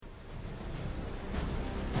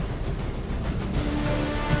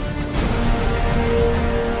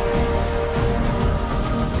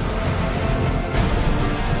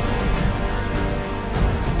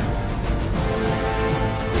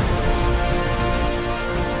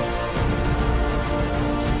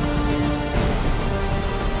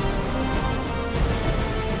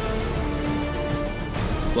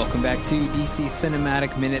welcome back to DC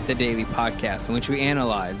Cinematic Minute, the daily podcast in which we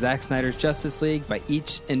analyze Zack Snyder's Justice League by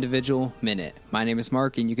each individual minute. My name is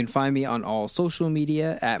Mark, and you can find me on all social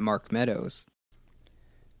media at Mark Meadows.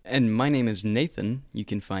 And my name is Nathan. You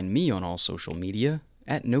can find me on all social media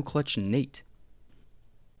at NoClutchNate.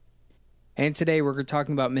 And today we're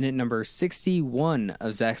talking about minute number 61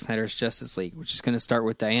 of Zack Snyder's Justice League, which is going to start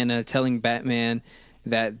with Diana telling Batman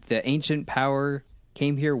that the ancient power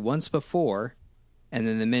came here once before, and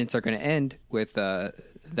then the minutes are going to end with that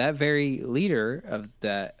very leader of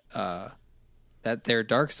that their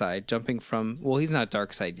Darkseid jumping from, well, he's not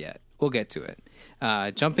Darkseid yet. We'll get to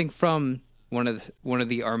it. Jumping from one of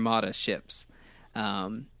the Armada ships,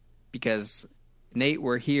 because Nate,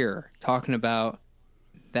 we're here talking about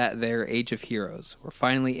that their Age of Heroes. We're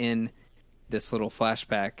finally in this little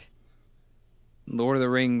flashback Lord of the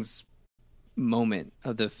Rings moment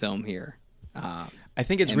of the film here. I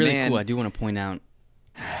think it's really cool. I do want to point out.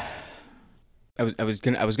 I was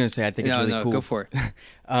gonna say I think it's really cool. Go for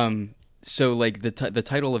it. So like the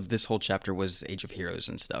title of this whole chapter was Age of Heroes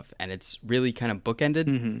and stuff, and it's really kind of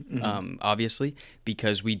bookended, obviously,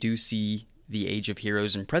 because we do see the Age of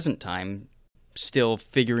Heroes in present time still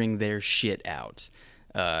figuring their shit out,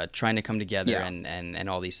 trying to come together and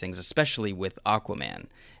all these things, especially with Aquaman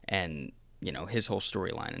and his whole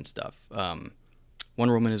storyline and stuff.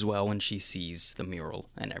 Wonder Woman as well when she sees the mural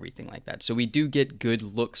and everything like that. So we do get good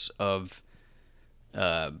looks of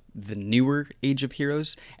the newer Age of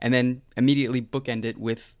Heroes, and then immediately bookend it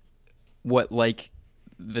with what, like,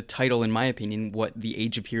 the title, in my opinion, what the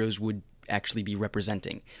Age of Heroes would actually be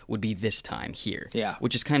representing would be this time here. Yeah.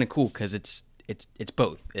 Which is kind of cool because it's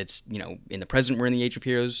both. It's, in the present we're in the Age of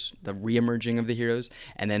Heroes, the re-emerging of the heroes,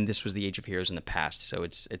 and then this was the Age of Heroes in the past. So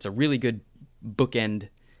it's a really good bookended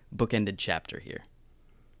chapter here.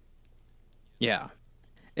 Yeah.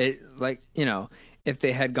 It, if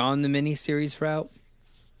they had gone the miniseries route,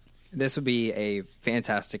 this would be a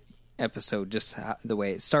fantastic episode, just the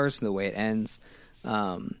way it starts and the way it ends.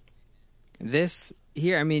 This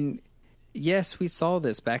here, yes, we saw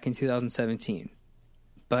this back in 2017,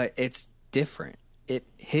 but it's different. It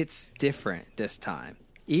hits different this time.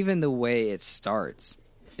 Even the way it starts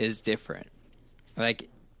is different.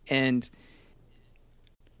 And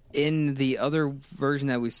in the other version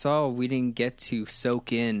that we saw, we didn't get to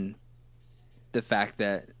soak in the fact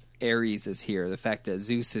that Ares is here, the fact that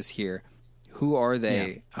Zeus is here. Who are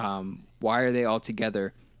they? Yeah. Why are they all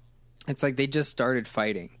together? It's like they just started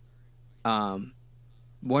fighting.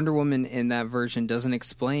 Wonder Woman in that version doesn't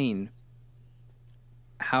explain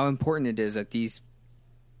how important it is that these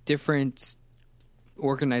different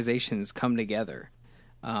organizations come together.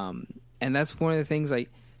 And that's one of the things,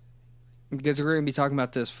 because we're going to be talking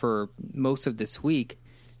about this for most of this week,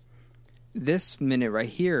 this minute right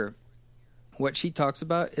here, what she talks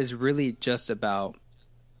about is really just about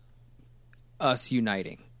us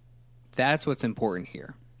uniting. That's what's important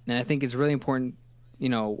here. And I think it's really important,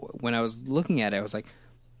 when I was looking at it, I was like,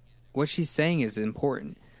 what she's saying is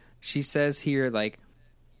important. She says here,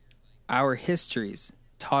 our histories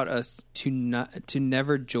taught us to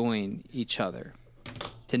never join each other,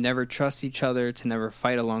 to never trust each other, to never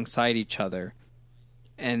fight alongside each other,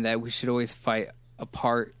 and that we should always fight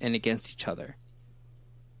apart and against each other.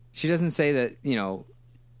 She doesn't say that,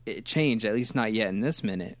 it changed, at least not yet in this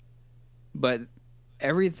minute, but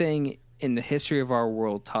everything in the history of our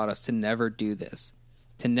world taught us to never do this,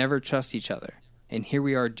 to never trust each other, and here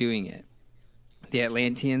we are doing it. The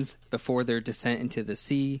Atlanteans before their descent into the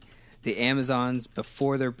sea, the Amazons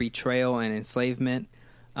before their betrayal and enslavement,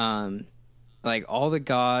 all the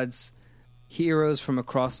gods, heroes from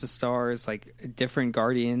across the stars, different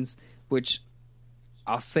guardians, which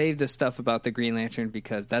I'll save the stuff about the Green Lantern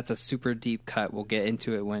because that's a super deep cut. We'll get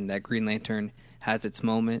into it when that Green Lantern has its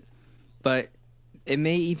moment. But it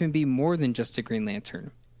may even be more than just a Green Lantern.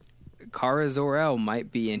 Kara Zor-El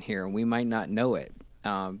might be in here, and we might not know it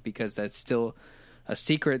because that's still a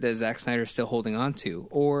secret that Zack Snyder is still holding on to.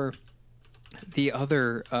 Or the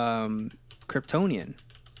other Kryptonian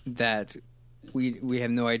that we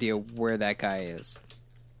have no idea where that guy is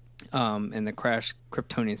in the crashed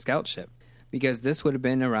Kryptonian scout ship, because this would have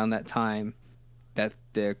been around that time that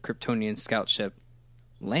the Kryptonian scout ship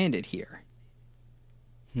landed here.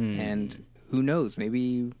 And who knows,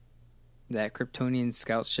 maybe that Kryptonian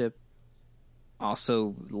scout ship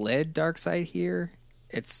also led Darkseid here.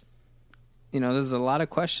 It's, there's a lot of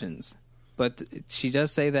questions, but she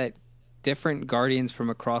does say that different guardians from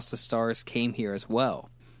across the stars came here as well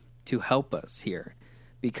to help us here,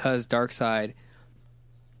 because Darkseid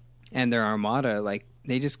and their armada,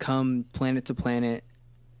 they just come planet to planet,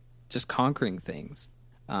 just conquering things.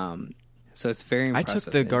 So it's very I impressive.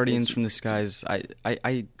 took the Guardians from the Skies.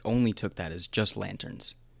 I only took that as just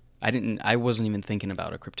lanterns. I wasn't even thinking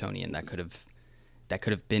about a Kryptonian that could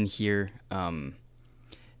have been here.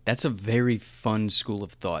 That's a very fun school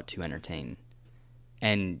of thought to entertain.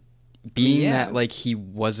 And being that like he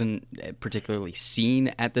wasn't particularly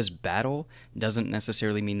seen at this battle doesn't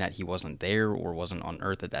necessarily mean that he wasn't there or wasn't on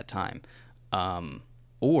Earth at that time.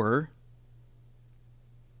 Or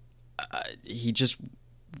he just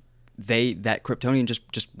that Kryptonian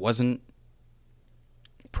just wasn't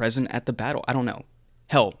present at the battle. I don't know.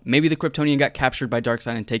 Hell, maybe the Kryptonian got captured by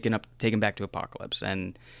Darkseid and taken back to Apokolips,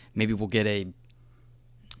 and maybe we'll get a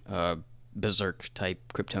Berserk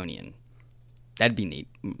type Kryptonian. That'd be neat.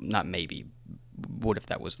 Not maybe. What if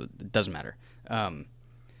that was it doesn't matter.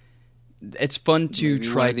 It's fun to maybe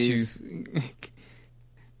try these,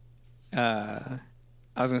 I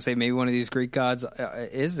was gonna say maybe one of these Greek gods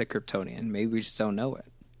is the Kryptonian. Maybe we just don't know it,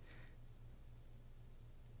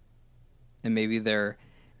 and maybe their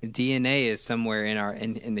DNA is somewhere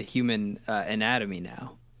in the human anatomy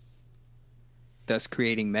now, thus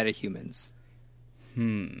creating metahumans.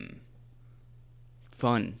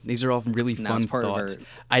 Fun. These are all really Now fun it's part thoughts. of our,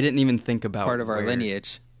 I didn't even think about part of our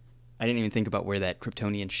lineage. I didn't even think about where that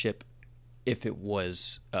Kryptonian ship, if it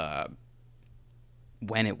was,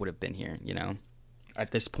 when it would have been here, you know, at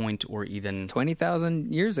this point, or even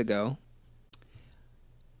 20,000 years ago.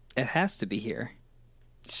 It has to be here.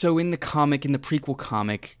 So in the prequel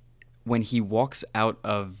comic, when he walks out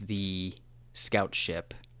of the scout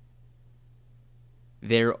ship,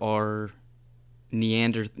 there are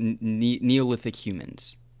Neolithic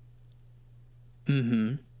humans.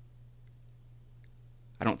 Mm-hmm.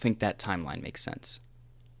 I don't think that timeline makes sense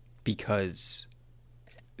because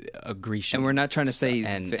a Grecian, And we're not trying to say he's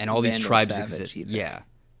and all these Vandal tribes Savage exist. either. Yeah.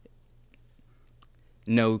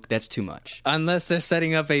 No, that's too much. Unless they're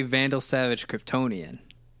setting up a Vandal Savage Kryptonian.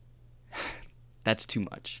 That's too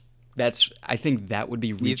much. I think that would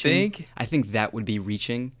be reaching. You think? I think that would be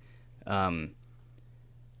reaching.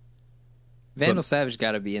 Vandal Savage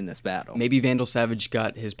got to be in this battle. Maybe Vandal Savage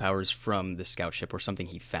got his powers from the scout ship or something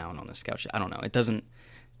he found on the scout ship. I don't know. It doesn't.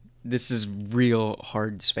 This is real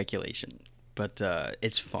hard speculation, but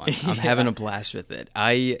it's fun. I'm having a blast with it.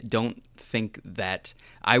 I don't think that.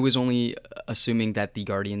 I was only assuming that the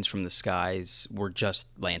Guardians from the Skies were just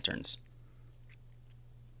lanterns.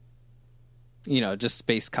 You know, just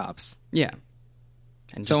space cops. Yeah.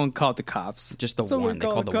 And Someone called the cops. just the Someone one. They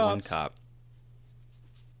called the one cops. cop.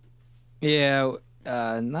 Yeah,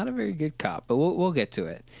 not a very good cop, but we'll get to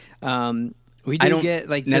it. We I do don't get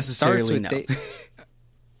like this starts necessarily with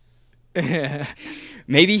know.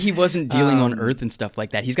 Maybe he wasn't dealing on Earth and stuff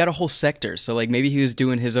like that. He's got a whole sector, so like maybe he was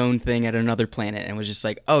doing his own thing at another planet and was just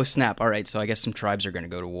like, "Oh snap! All right, so I guess some tribes are going to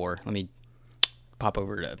go to war. Let me pop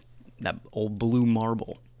over to that old blue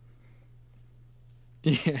marble."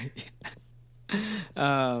 Yeah.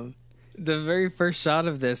 The very first shot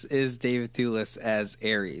of this is David Thewlis as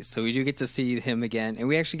Ares. So we do get to see him again. And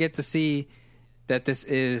we actually get to see that this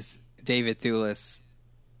is David Thewlis,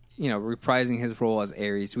 you know, reprising his role as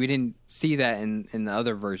Ares. We didn't see that in the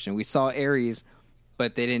other version. We saw Ares,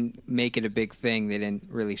 but they didn't make it a big thing. They didn't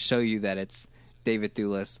really show you that it's David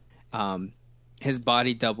Thewlis. His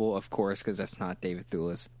body double, of course, because that's not David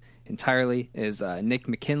Thewlis entirely, is Nick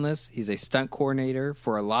McKinless. He's a stunt coordinator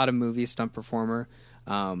for a lot of movies, stunt performer.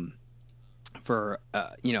 For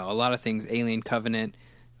you know, a lot of things, Alien Covenant,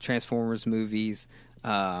 Transformers movies,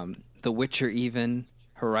 The Witcher, even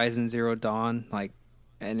Horizon Zero Dawn, like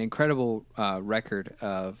an incredible record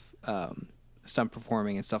of stunt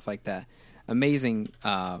performing and stuff like that. Amazing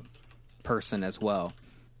person as well.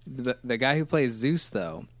 The guy who plays Zeus,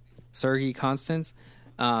 though, Sergei Konstants,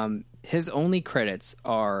 his only credits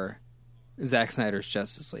are Zack Snyder's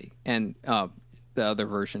Justice League and the other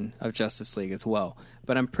version of Justice League as well.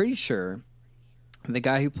 But I'm pretty sure the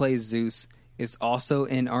guy who plays Zeus is also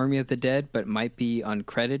in Army of the Dead, but might be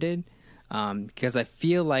uncredited, because I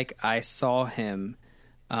feel like I saw him.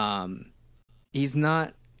 He's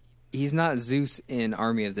not Zeus in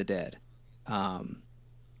Army of the Dead,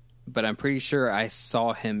 but I'm pretty sure I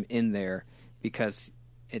saw him in there because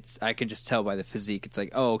I could just tell by the physique. It's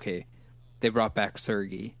like, oh, okay, they brought back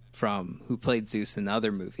Sergei from who played Zeus in the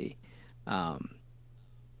other movie,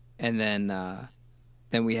 and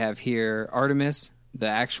then we have here Artemis, the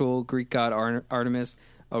actual Greek god Artemis,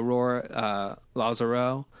 Aurora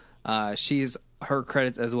Lazarou. She's her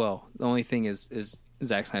credits as well. The only thing is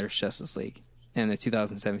Zack Snyder's Justice League and the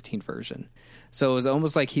 2017 version. So it was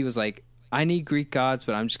almost like he was like, I need Greek gods,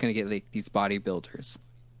 but I'm just gonna get like these bodybuilders.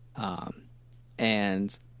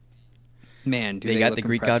 And man, do they got look the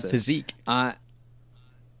Greek impressive. god physique.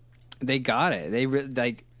 they got it.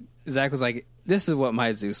 Like Zach was like, "This is what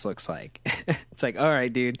my Zeus looks like." It's like, all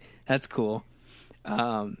right, dude, that's cool.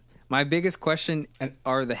 My biggest question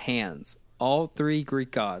are the hands. All three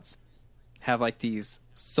Greek gods have like these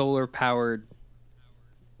solar powered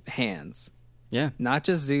hands. Yeah. Not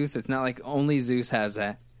just Zeus. It's not like only Zeus has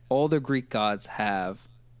that. All the Greek gods have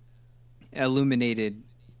illuminated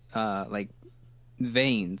like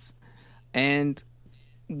veins. And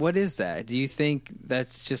what is that? Do you think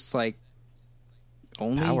that's just like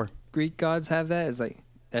only power. Greek gods have that? Is like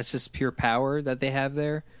that's just pure power that they have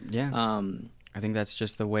there? Yeah. I think that's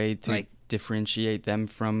just the way to like, differentiate them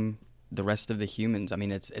from the rest of the humans. I mean,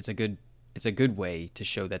 it's a good way to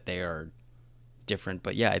show that they are different.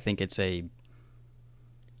 But yeah, I think it's a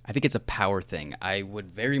power thing. I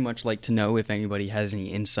would very much like to know if anybody has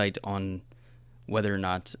any insight on whether or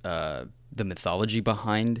not the mythology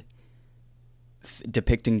behind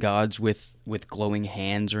depicting gods with glowing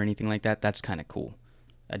hands or anything like that. That's kind of cool.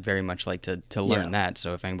 I'd very much like to learn that.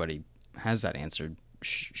 So if anybody has that answer,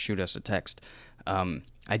 shoot us a text.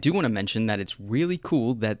 I do want to mention that it's really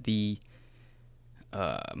cool that the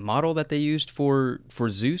model that they used for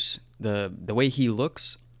Zeus, the way he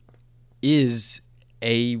looks, is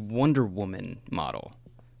a Wonder Woman model.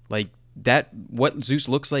 Like that, what Zeus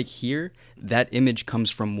looks like here, that image comes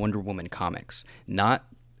from Wonder Woman comics, not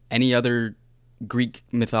any other Greek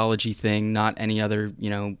mythology thing, not any other,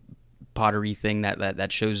 pottery thing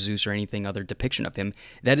that shows Zeus or anything other depiction of him.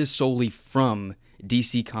 That is solely from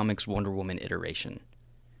DC Comics Wonder Woman iteration.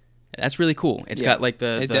 That's really cool. It's got like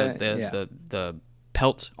the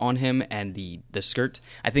pelt on him and the skirt.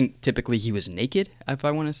 I think typically he was naked, if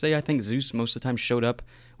I want to say. I think Zeus most of the time showed up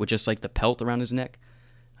with just like the pelt around his neck.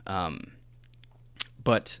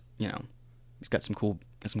 But he's got some cool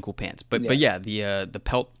pants. But yeah, the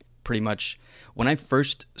pelt pretty much. When I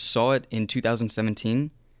first saw it in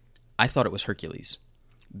 2017, I thought it was Hercules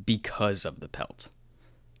because of the pelt,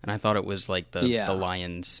 and I thought it was like the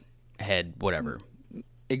lion's head, whatever.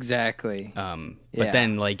 Exactly. But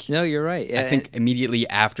then, like, no, you're right. I think immediately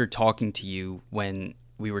after talking to you, when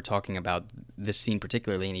we were talking about this scene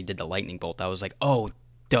particularly, and he did the lightning bolt, I was like, oh,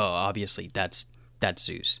 duh, obviously that's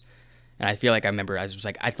Zeus. And I feel like I was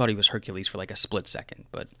like, I thought he was Hercules for like a split second,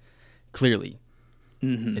 but clearly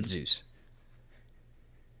it's Zeus.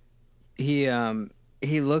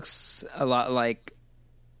 He looks a lot like,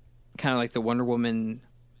 kind of like the Wonder Woman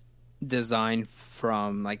design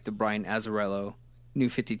from like the Brian Azzarello New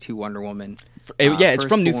 52 Wonder Woman. It's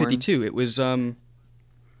from New 52. It was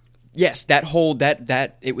yes, that whole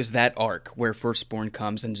that it was that arc where Firstborn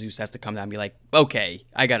comes and Zeus has to come down and be like, okay,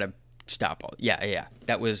 I gotta stop all. Yeah.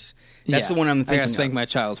 That's the one I'm thinking. I gotta spank my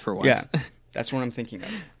child for once. Yeah, that's what I'm thinking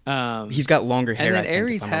of. He's got longer hair. And then I think,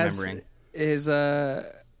 Ares has his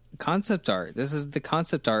concept art. This is the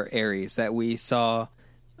concept art Ares that we saw.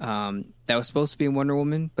 That was supposed to be in Wonder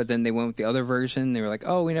Woman, but then they went with the other version. They were like,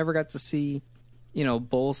 oh, we never got to see,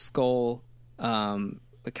 bull skull,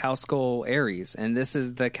 the cow skull Ares, and this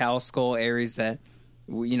is the cow skull Ares that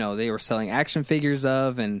they were selling action figures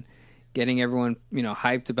of and getting everyone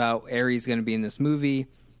hyped about Ares going to be in this movie,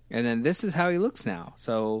 and then this is how he looks now.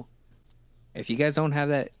 So if you guys don't have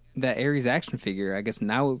that Ares action figure, I guess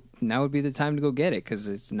now would be the time to go get it, because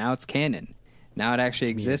it's canon. Now it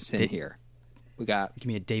actually exists in here. Give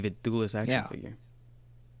me a David Thewlis action figure.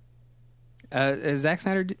 Zack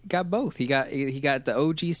Snyder got both. He got the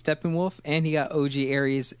OG Steppenwolf and he got OG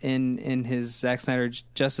Ares in his Zack Snyder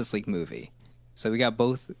Justice League movie. So we got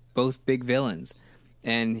both big villains,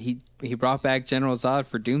 and he brought back General Zod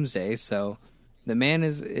for Doomsday. So the man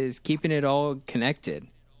is keeping it all connected.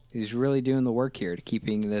 He's really doing the work here to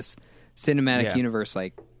keeping this cinematic universe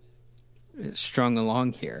like strung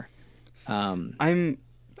along here.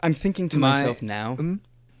 I'm thinking to myself now.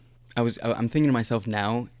 I'm thinking to myself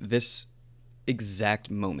now. This exact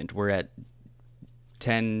moment, we're at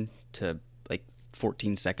 10 to like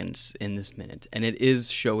 14 seconds in this minute, and it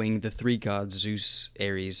is showing the three gods, Zeus,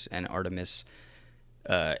 Ares, and Artemis,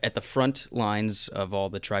 at the front lines of all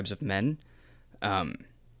the tribes of men.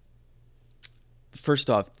 First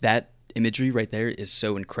off, that imagery right there is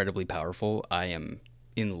so incredibly powerful. I am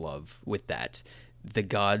in love with that. The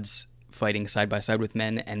gods fighting side by side with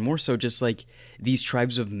men, and more so just like these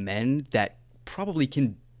tribes of men that probably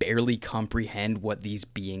can barely comprehend what these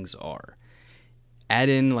beings are. Add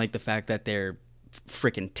in like the fact that they're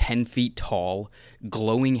freaking 10 feet tall,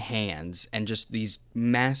 glowing hands, and just these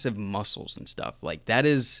massive muscles and stuff. Like, that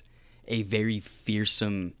is a very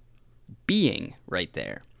fearsome being right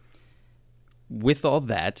there. With all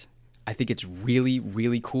that, I think it's really,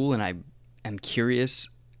 really cool, and I am curious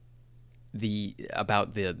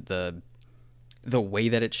about the the way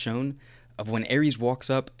that it's shown of when Ares walks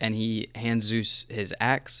up and he hands Zeus his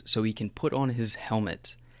axe so he can put on his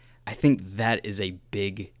helmet. I think that is a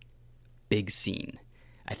big scene.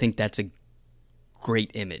 I think that's a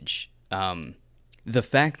great image. The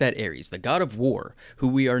fact that Ares, the god of war, who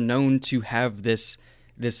we are known to have this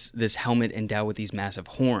helmet endowed with these massive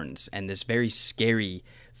horns and this very scary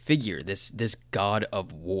figure, this god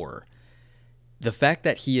of war, the fact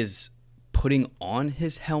that he is putting on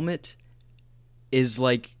his helmet is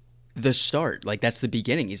like the start. Like, that's the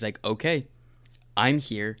beginning. He's like, okay, I'm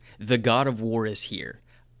here. The god of war is here.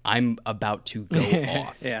 I'm about to go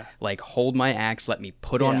off. Yeah. Like, hold my axe, let me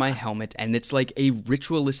put on my helmet. And it's like a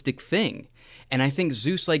ritualistic thing. And I think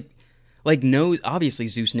Zeus, like knows, obviously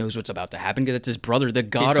Zeus knows what's about to happen because it's his brother, the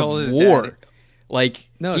god of war. Dad. Like,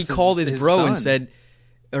 no, he called his bro son. And said,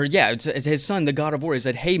 or yeah, it's his son, the god of war. He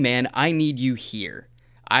said, hey man, I need you here.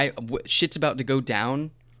 Shit's about to go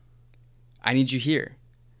down. I need you here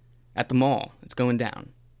at the mall. It's going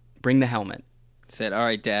down. Bring the helmet. Said, all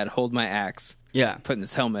right, Dad, hold my axe. Yeah. Putting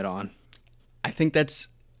this helmet on. I think that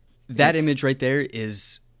image right there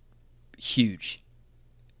is huge.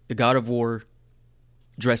 The god of war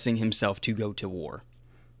dressing himself to go to war.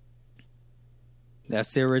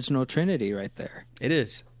 That's the original Trinity right there. It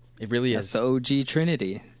is. It really That's is. the OG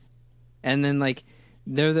Trinity. And then, like,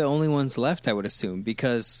 they're the only ones left, I would assume,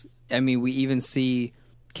 because, I mean, we even see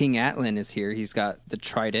King Atlan is here. He's got the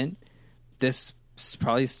trident. This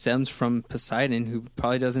probably stems from Poseidon, who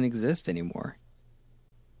probably doesn't exist anymore.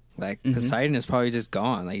 Like, Poseidon is probably just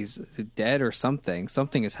gone. Like, he's dead or something.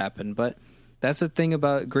 Something has happened. But that's the thing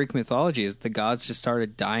about Greek mythology, is the gods just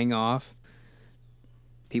started dying off.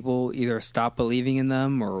 People either stopped believing in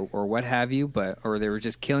them or what have you, or they were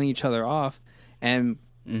just killing each other off. And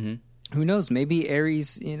who knows, maybe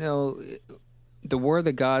Ares, the War of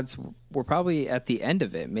the Gods, we're probably at the end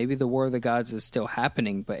of it. Maybe the War of the Gods is still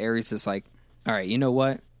happening, but Ares is like, all right, you know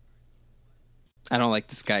what? I don't like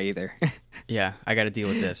this guy either. Yeah, I got to deal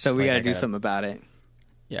with this. So we got to do something about it.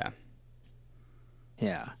 Yeah.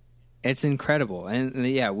 Yeah. It's incredible. And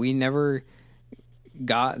yeah, we never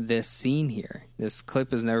got this scene here. This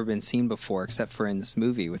clip has never been seen before, except for in this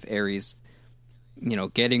movie with Ares,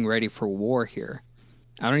 getting ready for war here.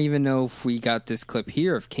 I don't even know if we got this clip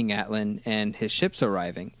here of King Atlan and his ships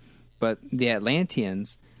arriving, but the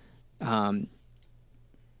Atlanteans, it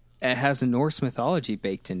has a Norse mythology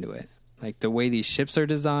baked into it. Like the way these ships are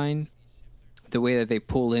designed, the way that they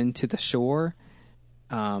pull into the shore.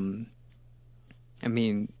 I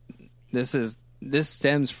mean, this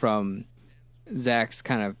stems from Zach's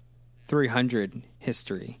kind of 300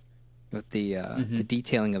 history with the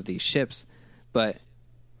detailing of these ships, but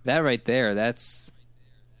that right there, that's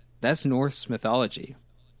Norse mythology.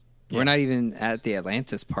 Yeah. We're not even at the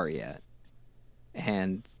Atlantis part yet,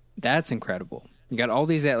 and that's incredible. You got all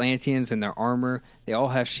these Atlanteans in their armor. They all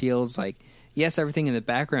have shields. Like, yes, everything in the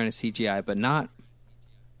background is CGI, but not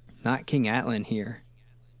King Atlan here.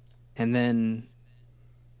 And then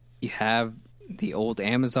you have the old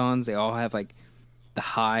Amazons. They all have like the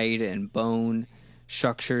hide and bone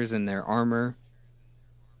structures in their armor.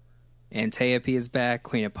 Antiope is back.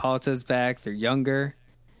 Queen Hippolyta is back. They're younger.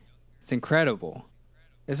 It's incredible.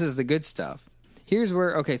 This is the good stuff. Here's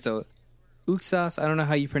where, okay, so Uxas, I don't know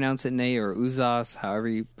how you pronounce it, Nate, or Uzas, however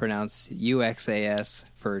you pronounce Uxas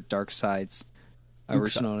for Darkseid's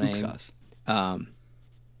original name.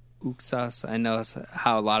 Uxas, I know that's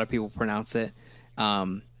how a lot of people pronounce it.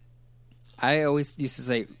 I always used to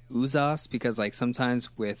say Uzas because, like, sometimes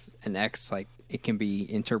with an X, like, it can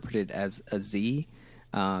be interpreted as a Z.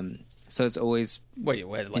 So it's always wait,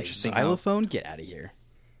 like interesting. Xylophone? Get out of here.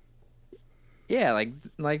 Yeah,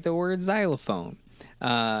 like the word xylophone.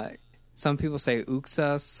 Some people say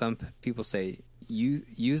Uxas. Some people say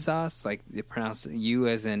Uzas. Like they pronounce U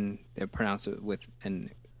as in they pronounce it with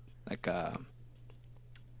an like a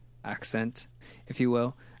accent, if you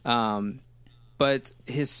will. But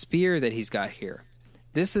his spear that he's got here,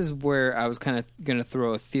 this is where I was kind of going to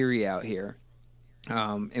throw a theory out here.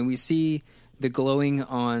 And we see the glowing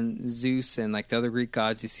on Zeus and like the other Greek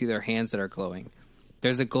gods. You see their hands that are glowing.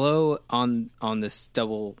 There's a glow on this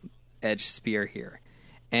double-edged spear here.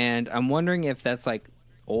 And I'm wondering if that's like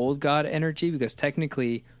old god energy, because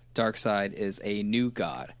technically Darkseid is a new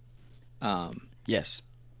god. Yes.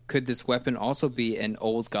 Could this weapon also be an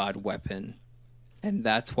old god weapon? And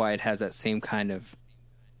that's why it has that same kind of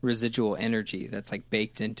residual energy that's like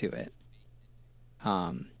baked into it.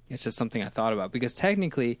 It's just something I thought about, because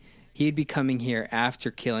technically he'd be coming here after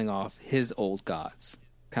killing off his old gods.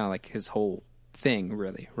 Kind of like his whole thing,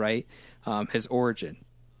 really, right? His origin.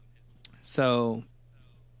 So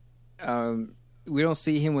we don't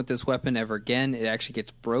see him with this weapon ever again. It actually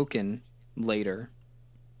gets broken later,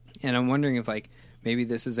 and I'm wondering if like maybe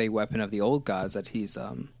this is a weapon of the old gods that he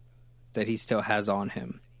still has on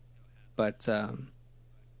him. But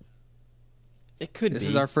it could. This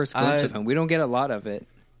is our first glimpse of him. We don't get a lot of it.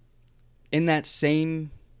 In that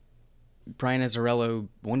same Brian Azzarello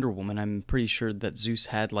Wonder Woman, I'm pretty sure that Zeus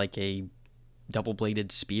had like a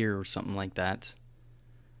double-bladed spear or something like that.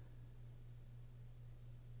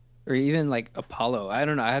 Or even like Apollo. I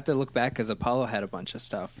don't know. I have to look back because Apollo had a bunch of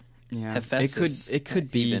stuff. Yeah, Hephaestus, it could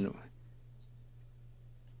be. Even.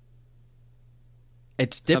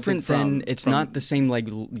 It's different than it's not the same like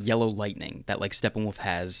yellow lightning that like Steppenwolf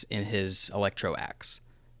has in his Electro Axe.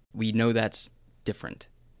 We know that's different.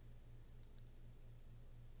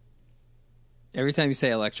 Every time you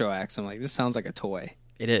say Electro Axe, I'm like, this sounds like a toy.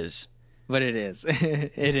 It is. But it is.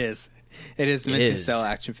 It is. It is meant to sell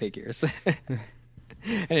action figures.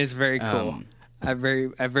 And it's very cool. I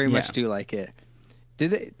very much do like it.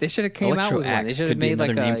 They should have came out with one. They should have made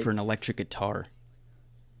like a name for an electric guitar.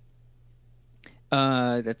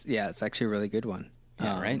 It's actually a really good one.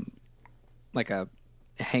 Yeah, right. Like a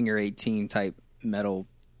Hangar 18 type metal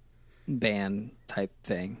band type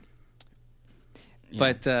thing. Yeah.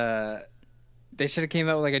 But they should have came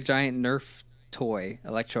out with like a giant Nerf toy,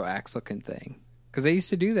 Electro Axe looking thing. Because they used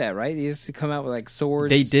to do that, right? They used to come out with like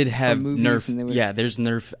swords. They did have Nerf. Yeah, there's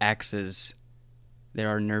Nerf axes. There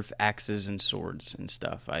are Nerf axes and swords and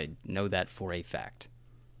stuff. I know that for a fact.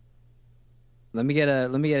 Let me get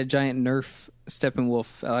a giant Nerf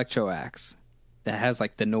Steppenwolf Electro Axe that has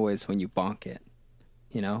like the noise when you bonk it.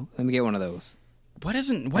 You know, let me get one of those. Why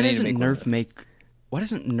doesn't Nerf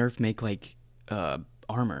make like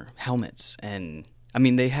armor, helmets, and I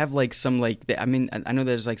mean they have like some like I know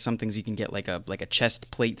there's like some things you can get like a chest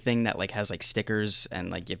plate thing that like has like stickers,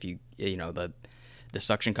 and like if you know the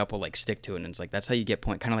suction cup will like stick to it, and it's like that's how you get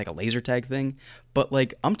point, kind of like a laser tag thing. But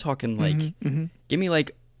like I'm talking like give me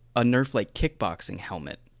like a Nerf like kickboxing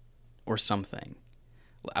helmet or something.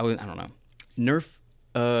 I don't know. Nerf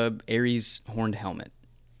Ares horned helmet,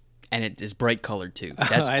 and it is bright colored too.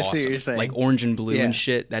 That's I awesome. See what you're saying. Like orange and blue and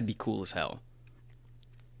shit. That'd be cool as hell.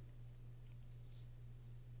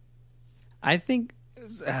 I think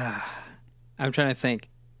I'm trying to think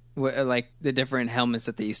like the different helmets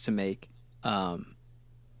that they used to make. I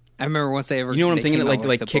remember once they ever. You know what I'm thinking? Like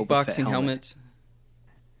kickboxing helmets.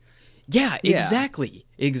 Yeah, exactly.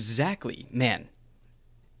 Exactly. Man,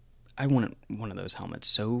 I wanted one of those helmets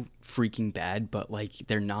so freaking bad, but like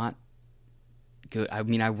they're not good. I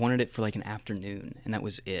mean, I wanted it for like an afternoon, and that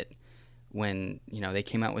was it. When, they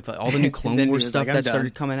came out with like, all the new Clone Wars stuff that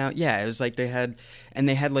started coming out. Yeah, it was like they had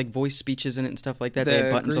like voice speeches in it and stuff like that. They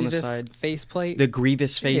had buttons on the side. Faceplate? The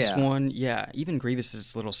Grievous face one. Yeah, even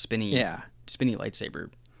Grievous's little spinny lightsaber.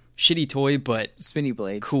 Shitty toy, but spinny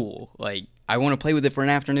blades. Cool. Like, I want to play with it for an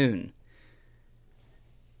afternoon.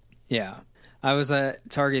 Yeah. I was at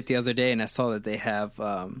Target the other day and I saw that they have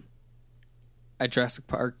a Jurassic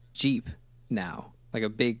Park Jeep now. Like a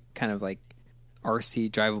big kind of like RC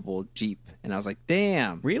drivable Jeep, and I was like,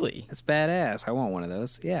 damn, really, that's badass. I want one of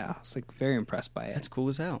those. Yeah, I was like very impressed by it. That's cool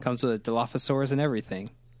as hell. Comes with a Dilophosaurus and everything.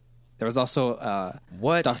 There was also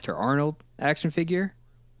Dr. Arnold action figure,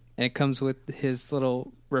 and it comes with his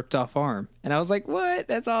little ripped off arm, and I was like, what?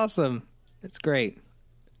 That's awesome. That's great.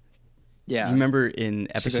 Yeah, you remember in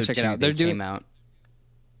episode 2 they came out.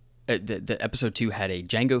 The episode 2 had a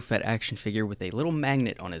Jango Fett action figure with a little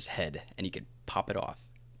magnet on his head, and you could pop it off.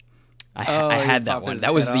 I had that one.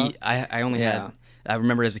 That was I only had. I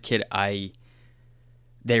remember as a kid,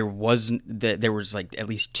 there was like at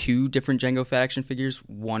least 2 different Jango Fett action figures.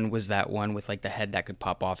 One was that one with like the head that could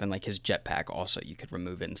pop off, and like his jetpack also you could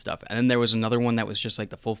remove it and stuff. And then there was another one that was just like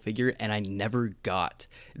the full figure, and I never got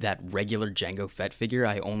that regular Jango Fett figure.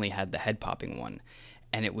 I only had the head popping one,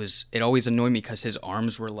 and it always annoyed me because his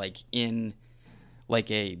arms were like in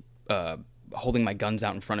like a holding my guns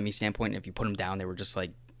out in front of me standpoint, and if you put them down, they were just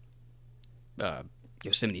like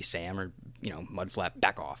Yosemite Sam or Mudflap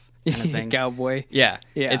back off kind of thing. Cowboy. Yeah.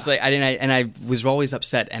 It's like I was always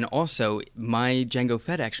upset, and also my Jango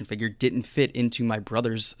Fett action figure didn't fit into my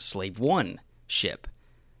brother's Slave One ship.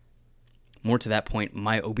 More to that point,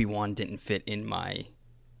 my Obi-Wan didn't fit in my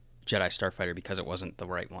Jedi Starfighter because it wasn't the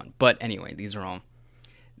right one. But anyway, these are all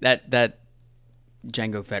that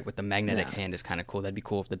Jango Fett with the magnetic hand is kind of cool. That'd be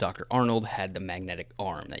cool if the Dr. Arnold had the magnetic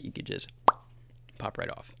arm that you could just pop right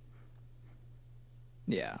off.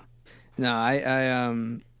 Yeah. No,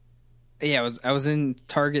 I was in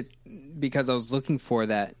Target because I was looking for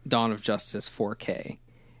that Dawn of Justice 4K,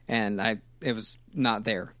 and it was not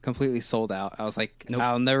there. Completely sold out. I was like, nope.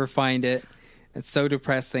 I'll never find it. It's so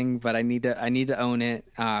depressing, but I need to own it.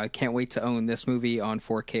 I can't wait to own this movie on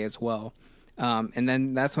 4K as well. And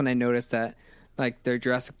then that's when I noticed that like their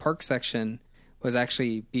Jurassic Park section was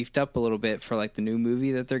actually beefed up a little bit for like the new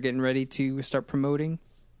movie that they're getting ready to start promoting.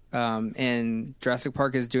 And Jurassic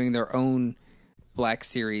Park is doing their own Black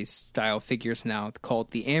Series style figures now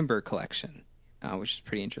called the Amber Collection, which is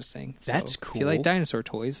pretty interesting. That's so cool. If you like dinosaur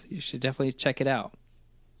toys, you should definitely check it out.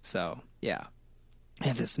 So, yeah. I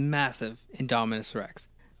have this massive Indominus Rex.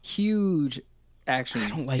 Huge action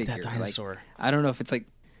figure. I don't like that dinosaur. Like, I don't know if it's like...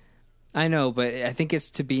 I know, but I think it's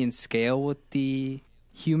to be in scale with the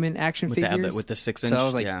human action figures. With the 6-inch? So I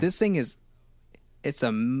was like, this thing is... It's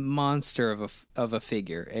a monster of a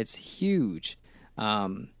figure. It's huge.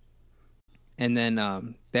 And then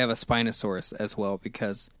they have a Spinosaurus as well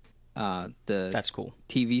because that's cool.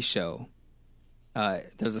 TV show,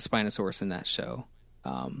 there's a Spinosaurus in that show,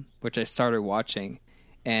 which I started watching,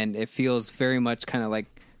 and it feels very much kind of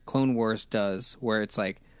like Clone Wars does, where it's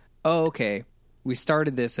like, oh, okay, we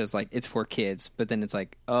started this as like it's for kids, but then it's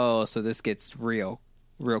like, oh, so this gets real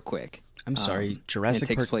quick. I'm sorry,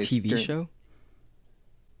 Jurassic Park TV show?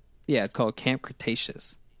 Yeah, it's called Camp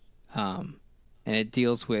Cretaceous, and it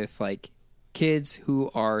deals with like kids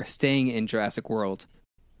who are staying in Jurassic World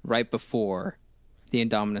right before the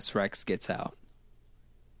Indominus Rex gets out.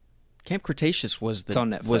 Camp Cretaceous is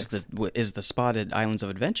the Spotted Islands of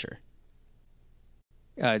Adventure.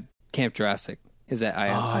 Camp Jurassic is at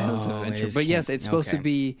Islands of Adventure. But yes, it's supposed to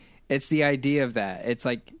be, it's the idea of that. It's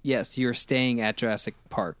like, yes, you're staying at Jurassic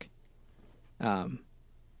Park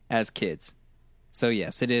as kids. So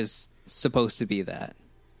yes, it is supposed to be that.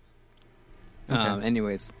 Okay.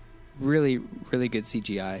 Anyways, really, really good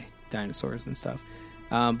CGI dinosaurs and stuff.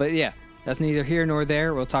 But yeah, that's neither here nor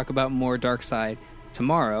there. We'll talk about more Dark Side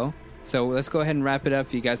tomorrow. So let's go ahead and wrap it up.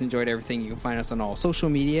 If you guys enjoyed everything, you can find us on all social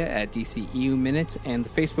media at DCEU Minute and the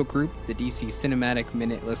Facebook group, the DC Cinematic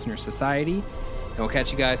Minute Listener Society. And we'll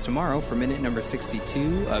catch you guys tomorrow for minute number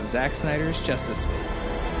 62 of Zack Snyder's Justice League.